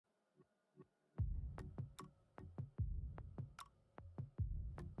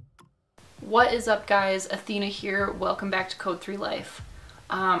What is up, guys? Athena here. Welcome back to Code 3 Life.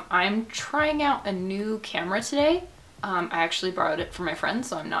 I'm trying out a new camera today. I actually borrowed it from my friend,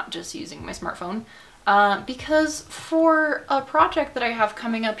 so I'm not just using my smartphone. Because for a project that I have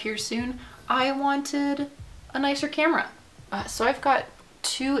coming up here soon, I wanted a nicer camera. So I've got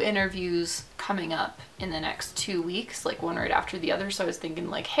 2 interviews coming up in the next 2 weeks, like one right after the other. So I was thinking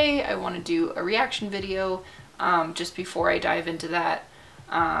like, hey, I want to do a reaction video just before I dive into that.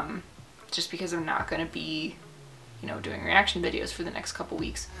 Just because I'm not going to be, doing reaction videos for the next couple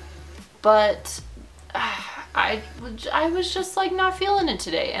weeks. But I was just like not feeling it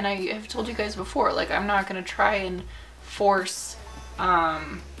today. And I have told you guys before, like I'm not going to try and force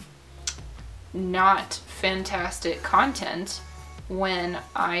not fantastic content when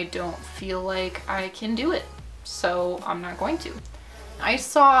I don't feel like I can do it. So I'm not going to. I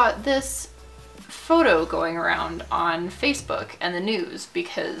saw this photo going around on Facebook and the news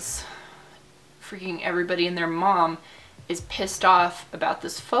because freaking everybody and their mom is pissed off about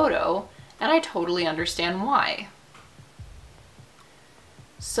this photo, and I totally understand why.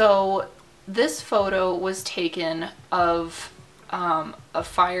 So this photo was taken of a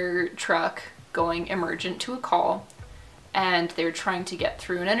fire truck going emergent to a call, and they were trying to get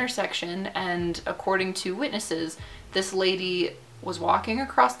through an intersection, and according to witnesses, this lady was walking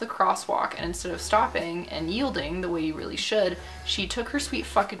across the crosswalk, and instead of stopping and yielding the way you really should, she took her sweet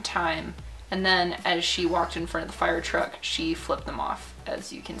fucking time, and then as she walked in front of the fire truck, she flipped them off,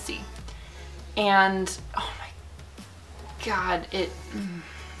 as you can see. And oh my god,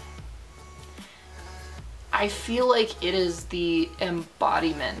 I feel like it is the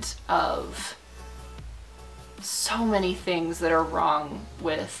embodiment of so many things that are wrong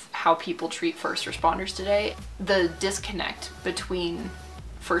with how people treat first responders today. The disconnect between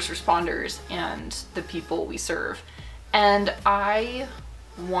first responders and the people we serve. And I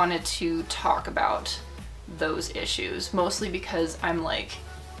wanted to talk about those issues, mostly because I'm like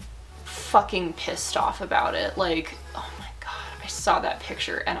fucking pissed off about it. Like, oh my god, I saw that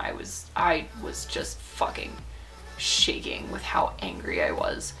picture and I was just fucking shaking with how angry I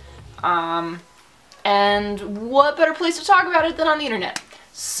was. And what better place to talk about it than on the internet?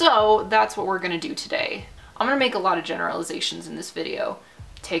 So that's what we're gonna do today. I'm gonna make a lot of generalizations in this video,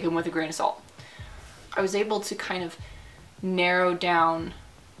 take them with a grain of salt. I was able to kind of narrow down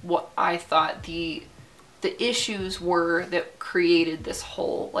what I thought the issues were that created this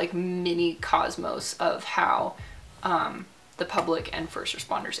whole like mini cosmos of how the public and first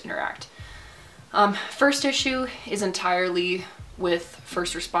responders interact. First issue is entirely with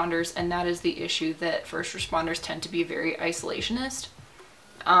first responders, and that is the issue that first responders tend to be very isolationist,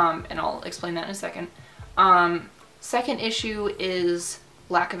 and I'll explain that in a second. Second issue is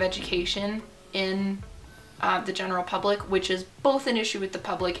lack of education in the general public, which is both an issue with the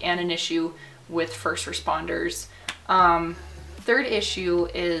public and an issue with first responders. Third issue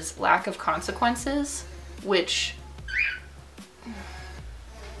is lack of consequences, which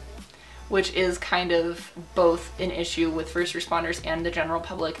is kind of both an issue with first responders and the general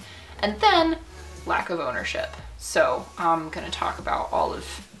public. And then lack of ownership. So I'm gonna talk about all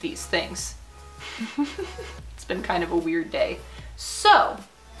of these things. It's been kind of a weird day. So,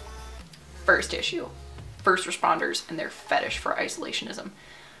 first issue, first responders and their fetish for isolationism.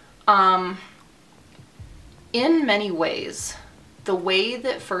 In many ways, the way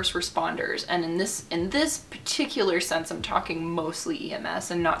that first responders, and in this particular sense, I'm talking mostly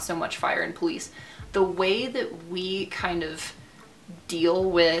EMS and not so much fire and police, the way that we kind of deal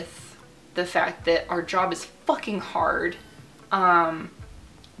with the fact that our job is fucking hard,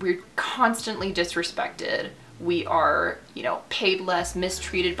 we're constantly disrespected, we are, paid less,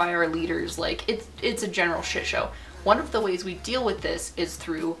 mistreated by our leaders, like it's a general shit show. One of the ways we deal with this is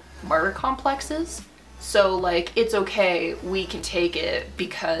through martyr complexes. So like, it's okay, we can take it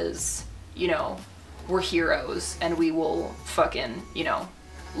because, we're heroes and we will fucking,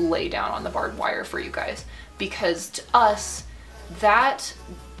 lay down on the barbed wire for you guys. Because to us, that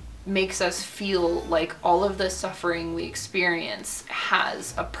makes us feel like all of the suffering we experience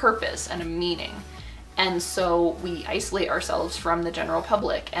has a purpose and a meaning. And so we isolate ourselves from the general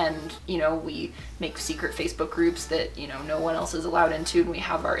public, and, we make secret Facebook groups that, no one else is allowed into, and we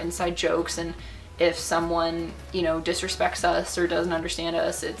have our inside jokes, and if someone, disrespects us or doesn't understand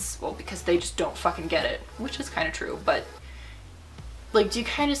us, it's, well, because they just don't fucking get it, which is kind of true. But, like, do you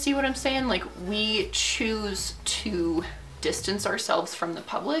kind of see what I'm saying? Like, we choose to distance ourselves from the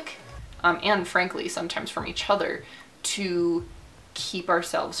public, and frankly, sometimes from each other, to keep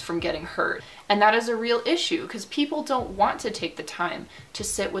ourselves from getting hurt. And that is a real issue, because people don't want to take the time to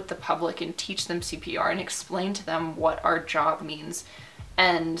sit with the public and teach them CPR and explain to them what our job means.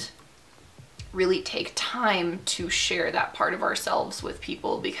 And really take time to share that part of ourselves with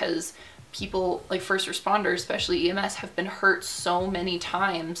people, because people like first responders, especially EMS, have been hurt so many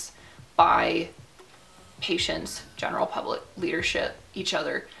times by patients, general public, leadership, each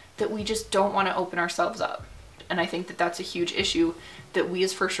other, that we just don't want to open ourselves up. And I think that that's a huge issue that we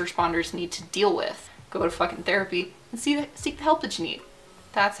as first responders need to deal with. Go to fucking therapy and seek the help that you need.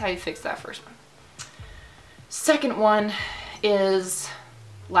 That's how you fix that first one. Second one is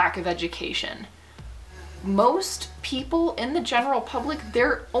lack of education. Most people in the general public,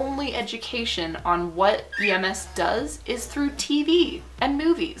 their only education on what EMS does is through TV and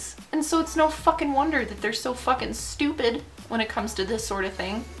movies. And so it's no fucking wonder that they're so fucking stupid when it comes to this sort of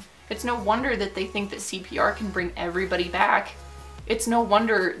thing. It's no wonder that they think that CPR can bring everybody back. It's no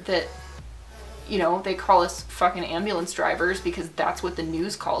wonder that, you know, they call us fucking ambulance drivers because that's what the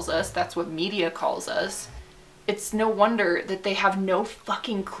news calls us. That's what media calls us. It's no wonder that they have no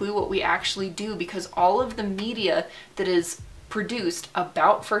fucking clue what we actually do, because all of the media that is produced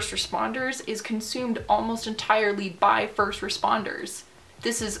about first responders is consumed almost entirely by first responders.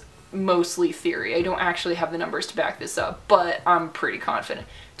 This is mostly theory. I don't actually have the numbers to back this up, but I'm pretty confident.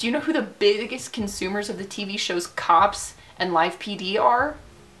 Do you know who the biggest consumers of the TV shows Cops and Live PD are?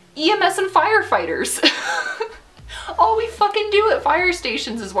 EMS and firefighters. All we fucking do at fire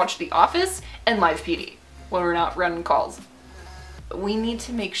stations is watch The Office and Live PD when we're not running calls. We need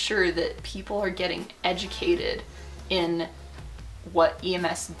to make sure that people are getting educated in what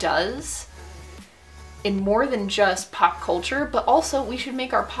EMS does in more than just pop culture, but also we should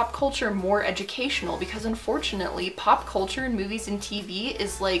make our pop culture more educational, because unfortunately pop culture in movies and TV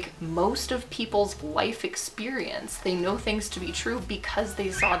is like most of people's life experience. They know things to be true because they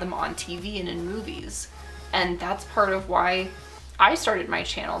saw them on TV and in movies. And that's part of why I started my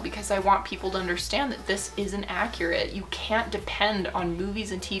channel, because I want people to understand that this isn't accurate. You can't depend on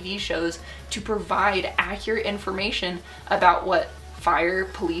movies and TV shows to provide accurate information about what fire,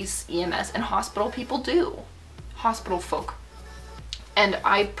 police, EMS, and hospital people do. Hospital folk. And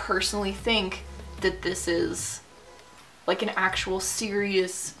I personally think that this is like an actual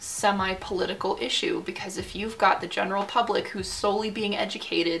serious semi-political issue, because if you've got the general public who's solely being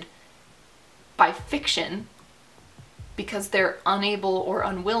educated by fiction because they're unable or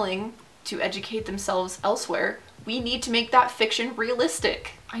unwilling to educate themselves elsewhere, we need to make that fiction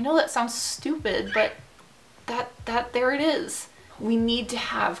realistic. I know that sounds stupid, but there it is. We need to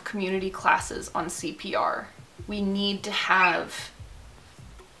have community classes on CPR. We need to have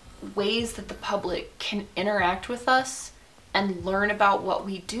ways that the public can interact with us and learn about what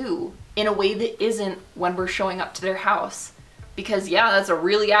we do in a way that isn't when we're showing up to their house. Because yeah, that's a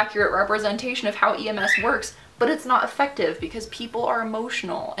really accurate representation of how EMS works, but it's not effective because people are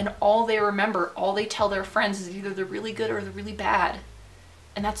emotional and all they remember, all they tell their friends is either the really good or the really bad.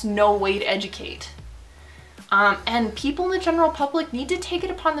 And that's no way to educate. And people in the general public need to take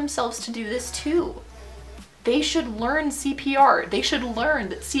it upon themselves to do this too. They should learn CPR. They should learn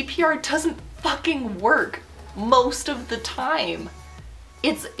that CPR doesn't fucking work most of the time.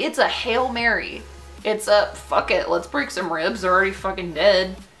 It's a Hail Mary. It's a fuck it, let's break some ribs, they're already fucking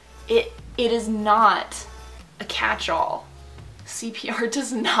dead. It is not a catch-all. CPR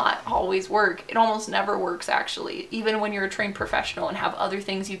does not always work. It almost never works, actually, even when you're a trained professional and have other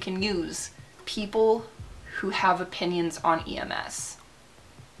things you can use. People who have opinions on EMS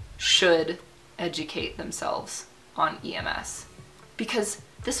should educate themselves on EMS. Because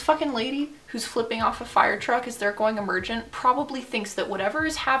this fucking lady who's flipping off a fire truck as they're going emergent probably thinks that whatever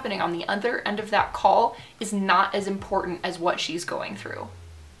is happening on the other end of that call is not as important as what she's going through.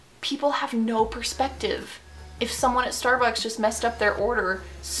 People have no perspective. If someone at Starbucks just messed up their order,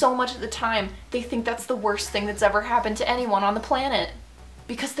 so much of the time they think that's the worst thing that's ever happened to anyone on the planet.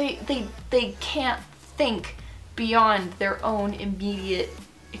 Because they can't think beyond their own immediate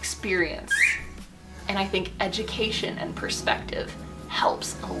experience. And I think education and perspective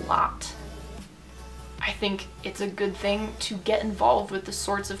helps a lot. I think it's a good thing to get involved with the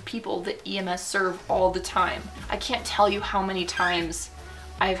sorts of people that EMS serve all the time. I can't tell you how many times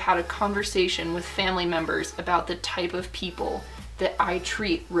I've had a conversation with family members about the type of people that I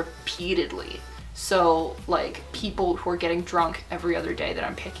treat repeatedly. So like people who are getting drunk every other day that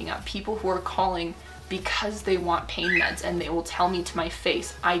I'm picking up, people who are calling because they want pain meds and they will tell me to my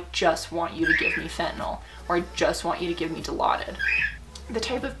face, I just want you to give me fentanyl, or I just want you to give me Dilaudid. The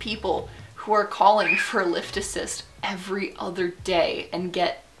type of people who are calling for a lift assist every other day and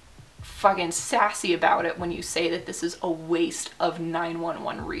get fucking sassy about it when you say that this is a waste of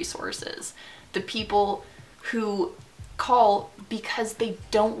 911 resources. The people who call because they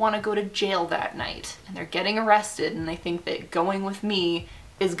don't want to go to jail that night and they're getting arrested and they think that going with me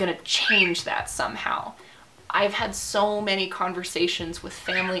is gonna change that somehow. I've had so many conversations with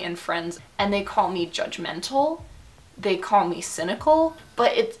family and friends, and they call me judgmental, they call me cynical,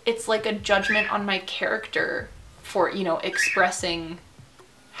 but it's like a judgment on my character for, you know, expressing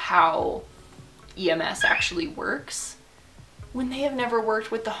how EMS actually works, when they have never worked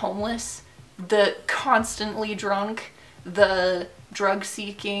with the homeless, the constantly drunk, the drug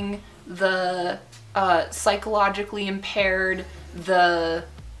seeking, the psychologically impaired, the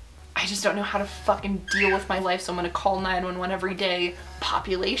I just don't know how to fucking deal with my life, so I'm gonna call 911 every day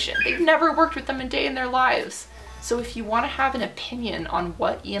population. They've never worked with them a day in their lives. So if you want to have an opinion on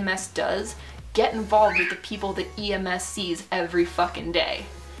what EMS does, get involved with the people that EMS sees every fucking day,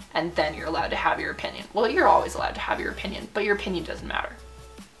 and then you're allowed to have your opinion. Well, you're always allowed to have your opinion, but your opinion doesn't matter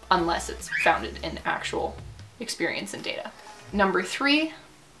unless it's founded in actual experience and data. Number 3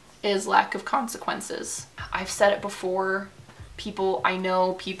 is lack of consequences. I've said it before. People I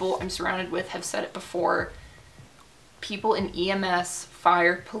know, people I'm surrounded with have said it before. People in EMS,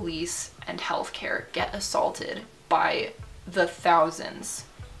 fire, police, and healthcare get assaulted by the thousands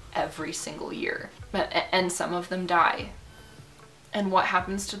every single year. And some of them die. And what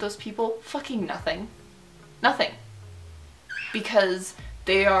happens to those people? Fucking nothing. Nothing. Because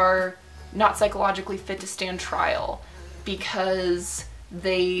they are not psychologically fit to stand trial. Because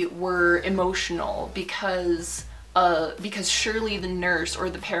they were emotional. Because surely the nurse or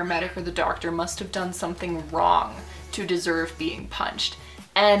the paramedic or the doctor must have done something wrong to deserve being punched.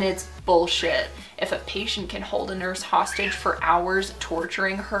 And it's bullshit. If a patient can hold a nurse hostage for hours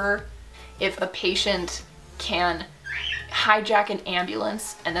torturing her, if a patient can hijack an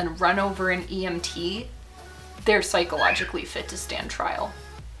ambulance and then run over an EMT, they're psychologically fit to stand trial.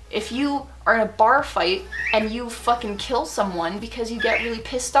 If you are in a bar fight and you fucking kill someone because you get really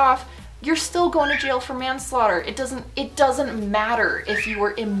pissed off, you're still going to jail for manslaughter. It doesn't matter if you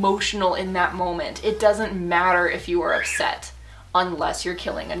were emotional in that moment. It doesn't matter if you were upset, unless you're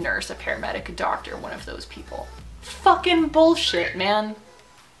killing a nurse, a paramedic, a doctor, one of those people. Fucking bullshit, man.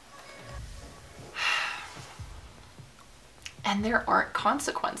 And there aren't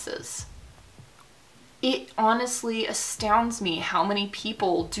consequences. It honestly astounds me how many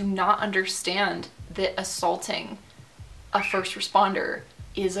people do not understand that assaulting a first responder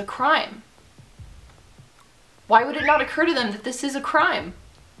is a crime. Why would it not occur to them that this is a crime?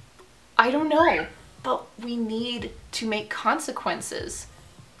 I don't know, but we need to make consequences.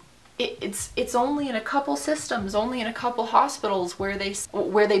 It's only in a couple systems, only in a couple hospitals where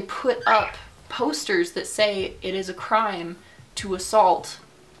they put up posters that say it is a crime to assault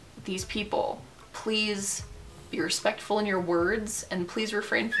these people. Please be respectful in your words and please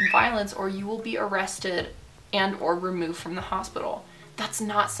refrain from violence or you will be arrested and or removed from the hospital. That's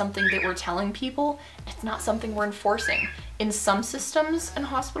not something that we're telling people. It's not something we're enforcing. In some systems and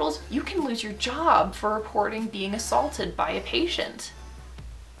hospitals, you can lose your job for reporting being assaulted by a patient.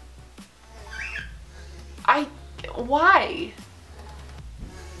 Why?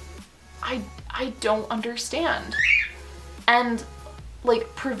 I don't understand. And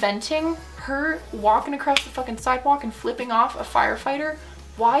like preventing her walking across the fucking sidewalk and flipping off a firefighter,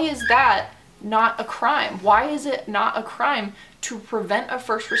 why is that not a crime? Why is it not a crime to prevent a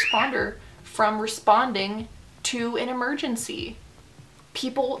first responder from responding to an emergency?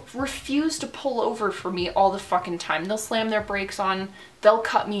 People refuse to pull over for me all the fucking time. They'll slam their brakes on, they'll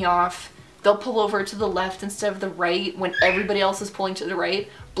cut me off, they'll pull over to the left instead of the right when everybody else is pulling to the right,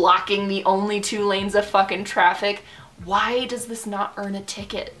 blocking the only 2 lanes of fucking traffic. Why does this not earn a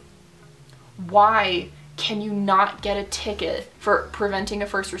ticket? Why can you not get a ticket for preventing a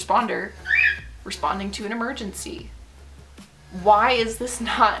first responder responding to an emergency? Why is this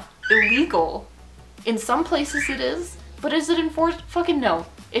not illegal? In some places it is, but is it enforced? Fucking no.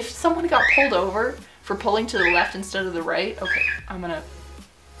 If someone got pulled over for pulling to the left instead of the right, okay,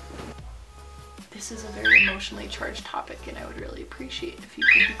 this is a very emotionally charged topic and I would really appreciate if you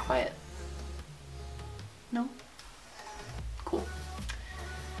could be quiet. No? Cool.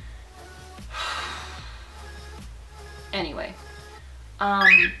 Anyway,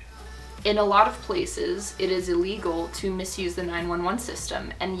 in a lot of places, it is illegal to misuse the 911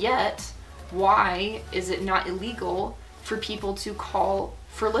 system, and yet, why is it not illegal for people to call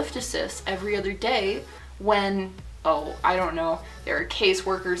for lift assist every other day when, oh, I don't know, there are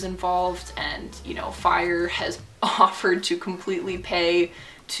caseworkers involved and, you know, fire has offered to completely pay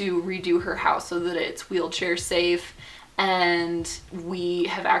to redo her house so that it's wheelchair safe, and we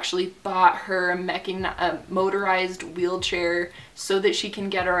have actually bought her a motorized wheelchair so that she can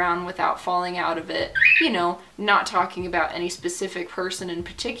get around without falling out of it. You know, not talking about any specific person in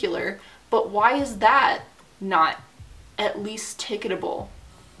particular, but why is that not at least ticketable?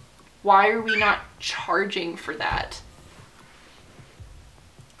 Why are we not charging for that?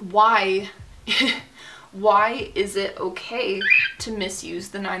 Why is it okay to misuse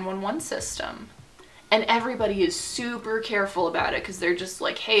the 911 system? And everybody is super careful about it because they're just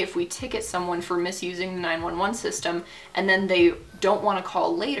like, hey, if we ticket someone for misusing the 911 system and then they don't want to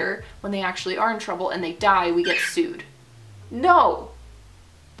call later when they actually are in trouble and they die, we get sued. No.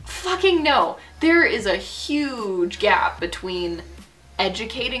 Fucking no. There is a huge gap between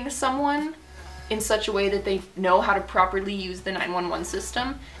educating someone in such a way that they know how to properly use the 911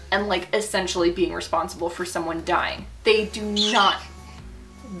 system and like essentially being responsible for someone dying. They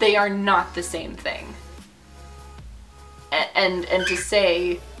are not the same thing. And to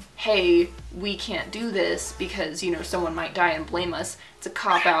say, hey, we can't do this because, you know, someone might die and blame us, it's a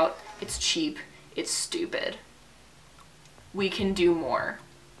cop-out, it's cheap, it's stupid. We can do more.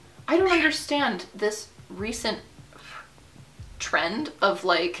 I don't understand this recent trend of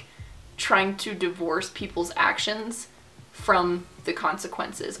like trying to divorce people's actions from the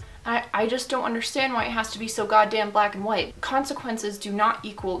consequences. I just don't understand why it has to be so goddamn black and white. Consequences do not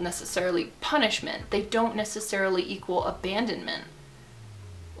equal necessarily punishment. They don't necessarily equal abandonment.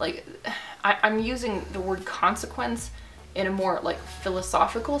 Like, I'm using the word consequence in a more like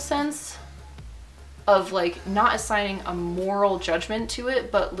philosophical sense of like not assigning a moral judgment to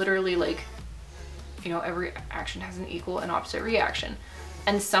it, but literally like, you know, every action has an equal and opposite reaction.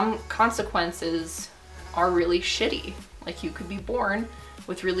 And some consequences are really shitty. Like, you could be born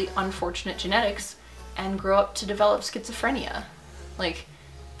with really unfortunate genetics and grow up to develop schizophrenia. Like,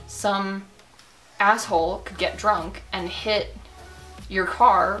 some asshole could get drunk and hit your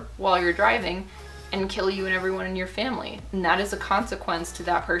car while you're driving and kill you and everyone in your family. And that is a consequence to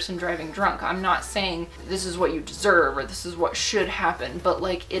that person driving drunk. I'm not saying this is what you deserve or this is what should happen, but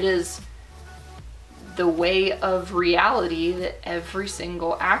like, it is the way of reality that every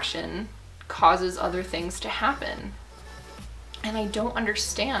single action causes other things to happen. And I don't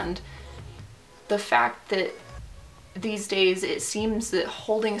understand the fact that these days it seems that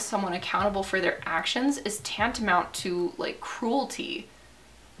holding someone accountable for their actions is tantamount to like cruelty,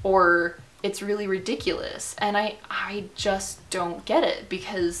 or it's really ridiculous. And I just don't get it,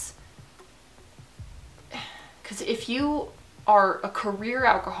 because if you are a career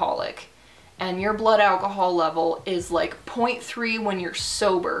alcoholic and your blood alcohol level is like 0.3 when you're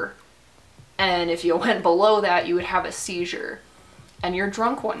sober, and if you went below that you would have a seizure, and you're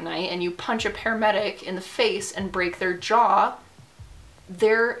drunk one night and you punch a paramedic in the face and break their jaw,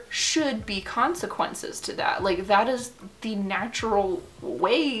 there should be consequences to that. Like, that is the natural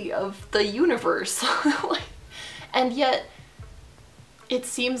way of the universe. And yet it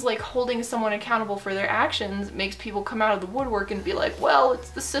seems like holding someone accountable for their actions makes people come out of the woodwork and be like, well, it's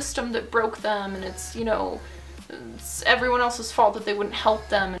the system that broke them, and it's, you know, it's everyone else's fault that they wouldn't help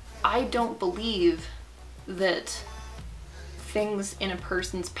them. I don't believe that things in a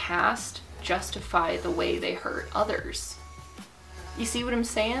person's past justify the way they hurt others. You see what I'm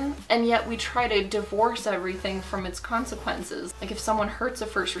saying? And yet we try to divorce everything from its consequences. Like, if someone hurts a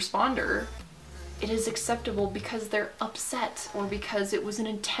first responder, it is acceptable because they're upset or because it was an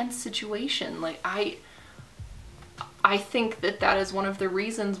intense situation. Like, I think that is one of the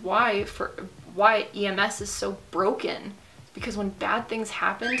reasons why EMS is so broken. Because when bad things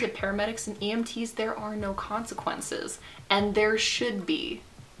happen to paramedics and EMTs, there are no consequences. And there should be.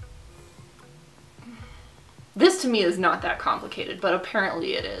 This to me is not that complicated, but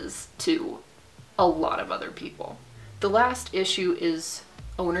apparently it is to a lot of other people. The last issue is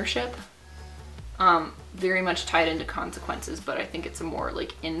ownership. Very much tied into consequences, but I think it's a more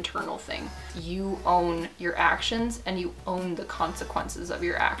like internal thing. You own your actions and you own the consequences of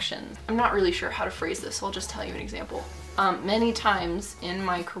your actions. I'm not really sure how to phrase this, so I'll just tell you an example. Many times in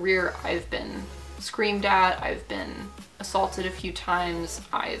my career, I've been screamed at, I've been assaulted a few times,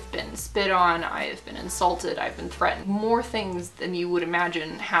 I've been spit on, I've been insulted, I've been threatened. More things than you would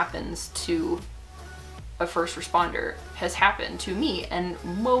imagine happens to a first responder has happened to me and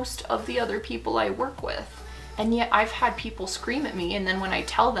most of the other people I work with. And yet I've had people scream at me, and then when I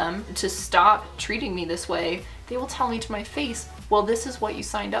tell them to stop treating me this way, they will tell me to my face, well, this is what you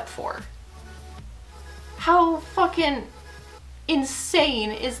signed up for. How fucking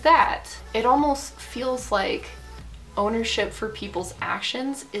insane is that? It almost feels like ownership for people's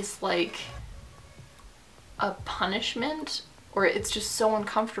actions is like a punishment, or it's just so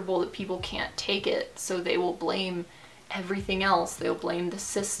uncomfortable that people can't take it, so they will blame everything else. They'll blame the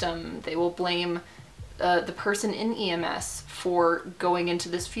system. They will blame the person in EMS for going into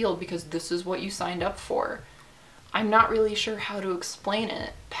this field because this is what you signed up for. I'm not really sure how to explain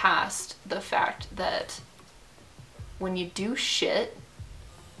it past the fact that when you do shit,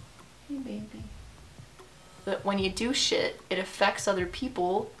 Hey, baby. But when you do shit, it affects other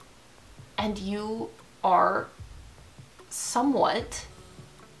people, and you are somewhat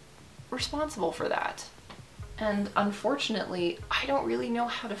responsible for that. And unfortunately, I don't really know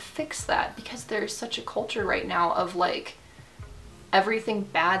how to fix that, because there's such a culture right now of like, everything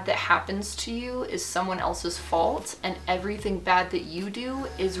bad that happens to you is someone else's fault, and everything bad that you do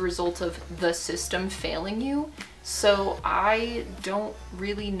is a result of the system failing you. So I don't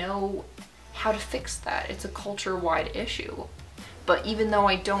really know how to fix that. It's a culture-wide issue. But even though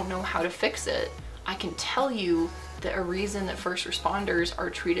I don't know how to fix it, I can tell you that a reason that first responders are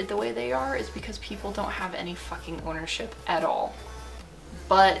treated the way they are is because people don't have any fucking ownership at all.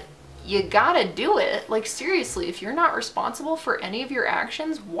 But you gotta do it. Like, seriously, if you're not responsible for any of your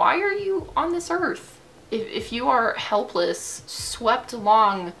actions, why are you on this earth? If you are helpless, swept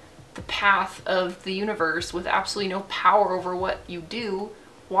along the path of the universe with absolutely no power over what you do,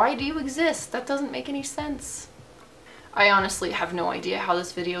 why do you exist? That doesn't make any sense. I honestly have no idea how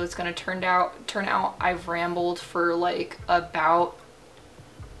this video is gonna turn out. I've rambled for like about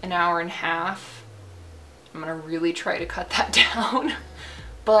an hour and a half. I'm gonna really try to cut that down.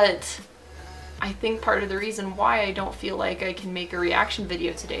 But I think part of the reason why I don't feel like I can make a reaction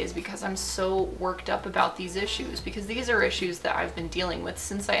video today is because I'm so worked up about these issues, because these are issues that I've been dealing with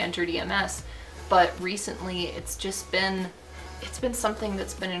since I entered EMS, but recently it's been something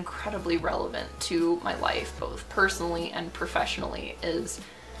that's been incredibly relevant to my life, both personally and professionally, is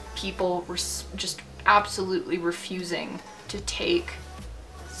people just absolutely refusing to take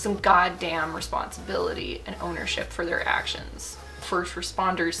some goddamn responsibility and ownership for their actions. First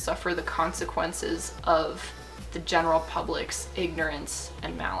responders suffer the consequences of the general public's ignorance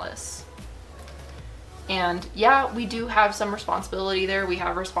and malice. And yeah, we do have some responsibility there. We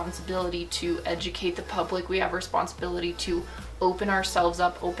have responsibility to educate the public. We have responsibility to open ourselves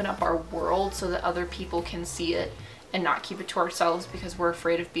up, open up our world so that other people can see it and not keep it to ourselves because we're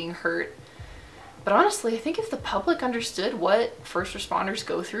afraid of being hurt. But honestly, I think if the public understood what first responders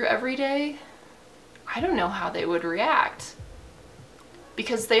go through every day, I don't know how they would react.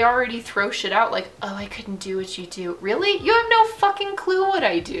 Because they already throw shit out like, oh, I couldn't do what you do. Really? You have no fucking clue what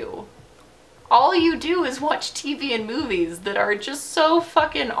I do. All you do is watch TV and movies that are just so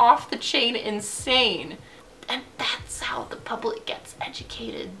fucking off the chain insane. And that's how the public gets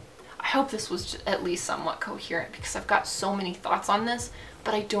educated. I hope this was at least somewhat coherent, because I've got so many thoughts on this,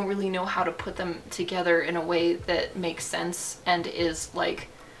 but I don't really know how to put them together in a way that makes sense and is like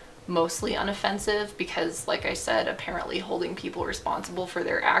mostly unoffensive, because like I said, apparently holding people responsible for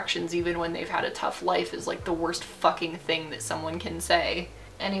their actions even when they've had a tough life is like the worst fucking thing that someone can say.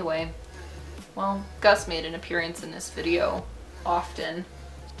 Anyway, well, Gus made an appearance in this video often,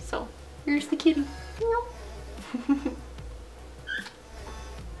 so here's the kitty.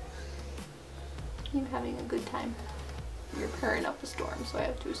 You having a good time? You're purring up a storm, so I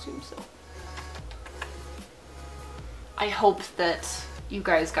have to assume so. I hope that you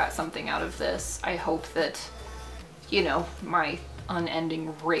guys got something out of this. I hope that, you know, my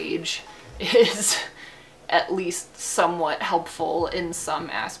unending rage is at least somewhat helpful in some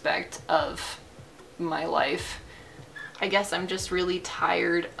aspect of my life. I guess I'm just really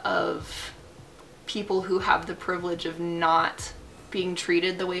tired of people who have the privilege of not being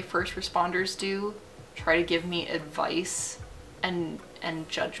treated the way first responders do try to give me advice and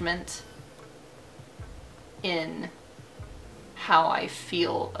judgment in how I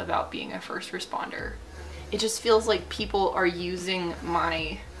feel about being a first responder. It just feels like people are using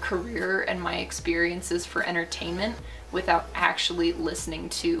my career and my experiences for entertainment without actually listening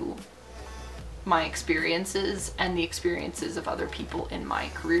to my experiences and the experiences of other people in my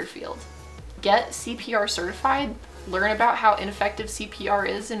career field. Get CPR certified, learn about how ineffective CPR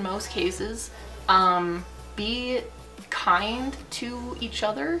is in most cases, be kind to each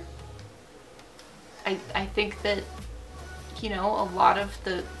other. I think that, you know, a lot of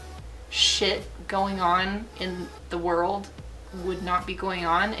the shit going on in the world would not be going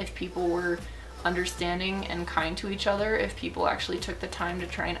on if people were understanding and kind to each other, if people actually took the time to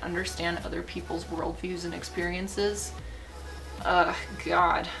try and understand other people's worldviews and experiences.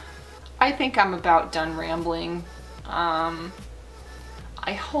 God. I think I'm about done rambling.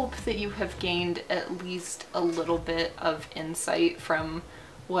 I hope that you have gained at least a little bit of insight from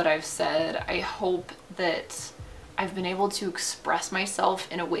what I've said. I hope that I've been able to express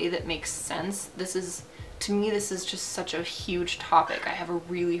myself in a way that makes sense. To me, this is just such a huge topic. I have a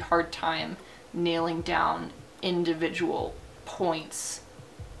really hard time nailing down individual points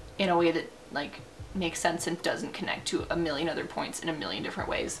in a way that like makes sense and doesn't connect to a million other points in a million different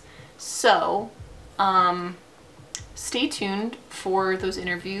ways. So, Stay tuned for those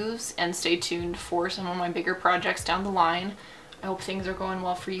interviews and stay tuned for some of my bigger projects down the line. I hope things are going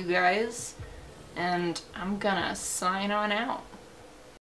well for you guys, and I'm gonna sign on out.